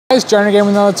It's Jonah again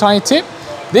with another tiny tip.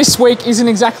 This week isn't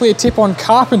exactly a tip on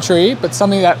carpentry, but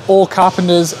something that all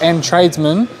carpenters and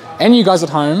tradesmen and you guys at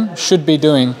home should be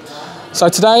doing. So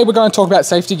today we're going to talk about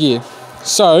safety gear.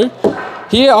 So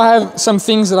here I have some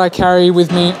things that I carry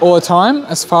with me all the time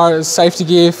as far as safety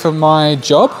gear for my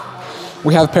job.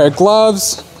 We have a pair of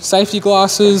gloves, safety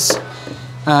glasses,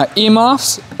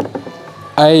 earmuffs,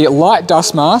 a light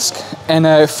dust mask, and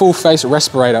a full face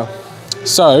respirator.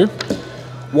 So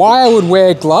why I would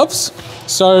wear gloves?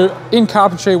 So in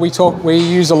carpentry we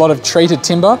use a lot of treated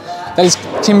timber. That is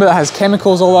timber that has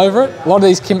chemicals all over it. A lot of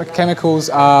these chemicals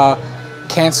are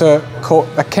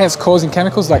cancer-causing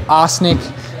chemicals like arsenic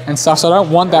and stuff, so I don't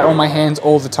want that on my hands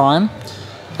all the time.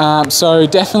 So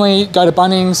definitely go to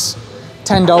Bunnings,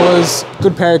 $10,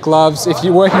 good pair of gloves. If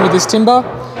you're working with this timber,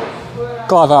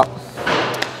 glove up.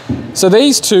 So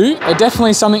these two are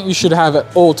definitely something you should have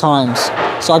at all times.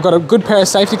 So I've got a good pair of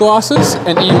safety glasses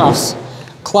and earmuffs.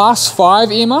 Class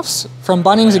 5 earmuffs from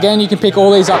Bunnings. Again, you can pick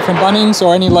all these up from Bunnings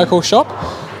or any local shop.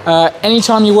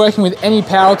 Anytime you're working with any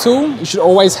power tool, you should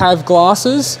always have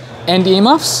glasses and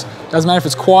earmuffs. Doesn't matter if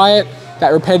it's quiet, that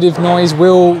repetitive noise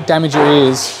will damage your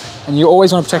ears, and you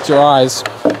always want to protect your eyes.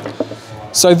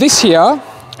 So this here,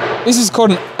 this is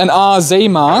called an RZ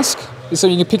mask, so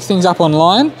you can pick things up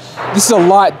online. This is a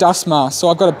light dust mask, so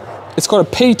it's got a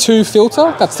P2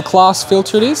 filter, that's the class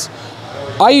filter it is.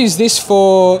 I use this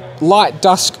for light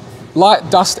dust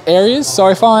areas, so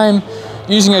if I'm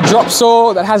using a drop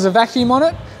saw that has a vacuum on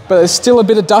it, but there's still a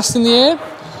bit of dust in the air,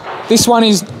 this one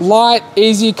is light,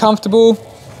 easy, comfortable.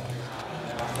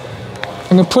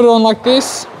 I'm gonna put it on like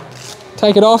this,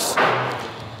 take it off.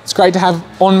 It's great to have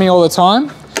on me all the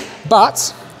time,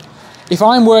 but if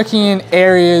I'm working in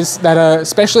areas that are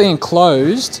especially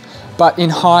enclosed, but in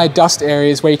high dust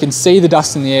areas where you can see the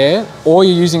dust in the air, or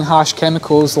you're using harsh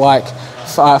chemicals like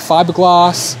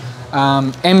fiberglass,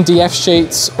 MDF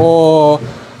sheets, or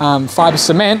fiber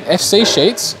cement, FC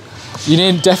sheets, you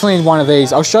definitely need one of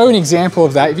these. I'll show you an example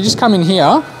of that. If you just come in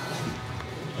here,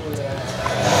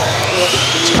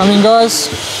 just come in guys.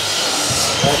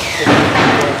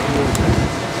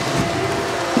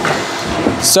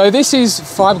 So this is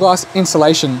fiberglass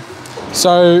insulation.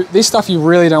 So this stuff you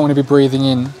really don't want to be breathing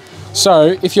in.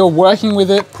 So if you're working with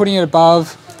it, putting it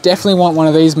above, definitely want one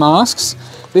of these masks.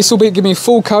 This will give me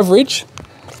full coverage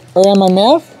around my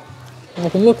mouth. I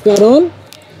can look that on.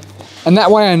 And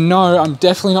that way I know I'm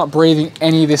definitely not breathing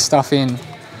any of this stuff in.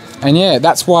 And yeah,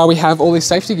 that's why we have all this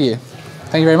safety gear.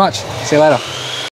 Thank you very much. See you later.